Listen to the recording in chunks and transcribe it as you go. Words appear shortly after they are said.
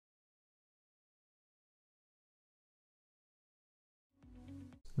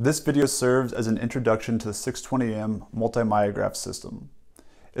This video serves as an introduction to the 620M Multi Myograph system.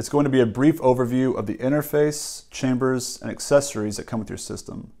 It's going to be a brief overview of the interface, chambers, and accessories that come with your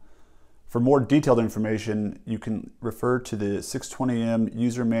system. For more detailed information, you can refer to the 620M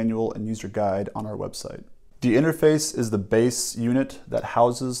user manual and user guide on our website. The interface is the base unit that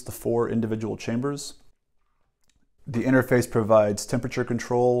houses the 4 individual chambers. The interface provides temperature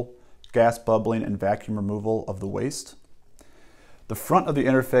control, gas bubbling, and vacuum removal of the waste. The front of the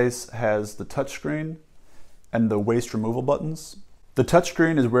interface has the touchscreen and the waste removal buttons. The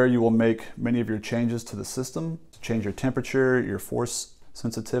touchscreen is where you will make many of your changes to the system, to change your temperature, your force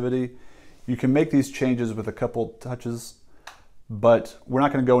sensitivity. You can make these changes with a couple touches, but we're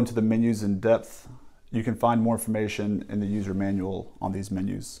not going to go into the menus in depth. You can find more information in the user manual on these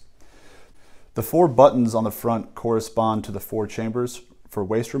menus. The 4 buttons on the front correspond to the 4 chambers for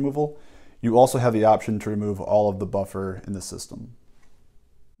waste removal. You also have the option to remove all of the buffer in the system.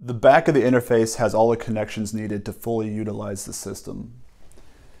 The back of the interface has all the connections needed to fully utilize the system.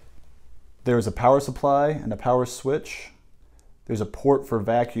 There is a power supply and a power switch. There's a port for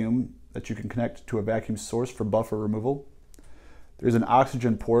vacuum that you can connect to a vacuum source for buffer removal. There's an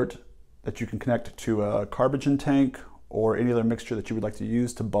oxygen port that you can connect to a carbogen tank or any other mixture that you would like to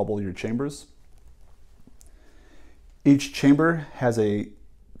use to bubble your chambers. Each chamber has a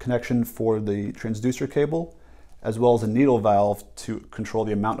connection for the transducer cable, as well as a needle valve to control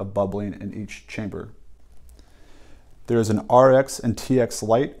the amount of bubbling in each chamber. There is an RX and TX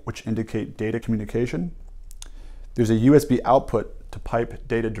light, which indicate data communication. There's a USB output to pipe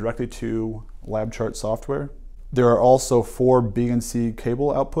data directly to LabChart software. There are also 4 BNC cable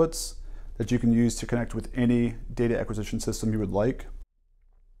outputs that you can use to connect with any data acquisition system you would like.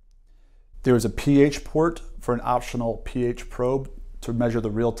 There is a pH port for an optional pH probe to measure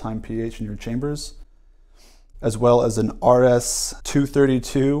the real-time pH in your chambers, as well as an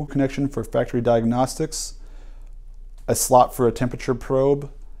RS-232 connection for factory diagnostics, a slot for a temperature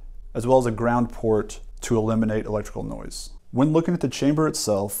probe, as well as a ground port to eliminate electrical noise. When looking at the chamber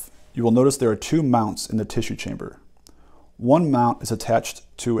itself, you will notice there are 2 mounts in the tissue chamber. One mount is attached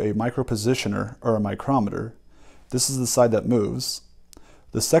to a micropositioner or a micrometer. This is the side that moves.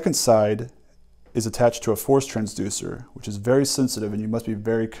 The second side is attached to a force transducer, which is very sensitive and you must be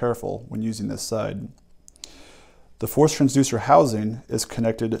very careful when using this side. The force transducer housing is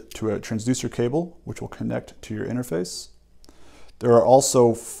connected to a transducer cable, which will connect to your interface. There are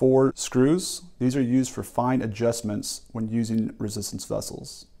also 4 screws. These are used for fine adjustments when using resistance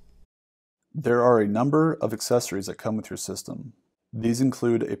vessels. There are a number of accessories that come with your system. These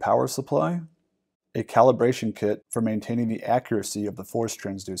include a power supply, a calibration kit for maintaining the accuracy of the force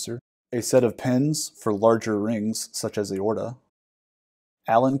transducer, a set of pins for larger rings such as aorta,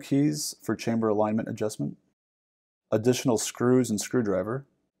 Allen keys for chamber alignment adjustment, additional screws and screwdriver,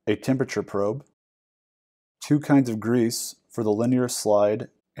 a temperature probe, 2 kinds of grease for the linear slide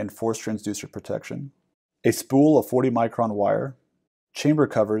and force transducer protection, a spool of 40 micron wire, chamber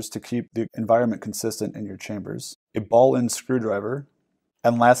covers to keep the environment consistent in your chambers, a ball-end screwdriver,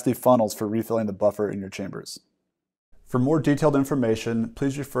 and lastly funnels for refilling the buffer in your chambers. For more detailed information,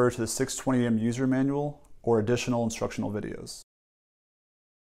 please refer to the 620M user manual or additional instructional videos.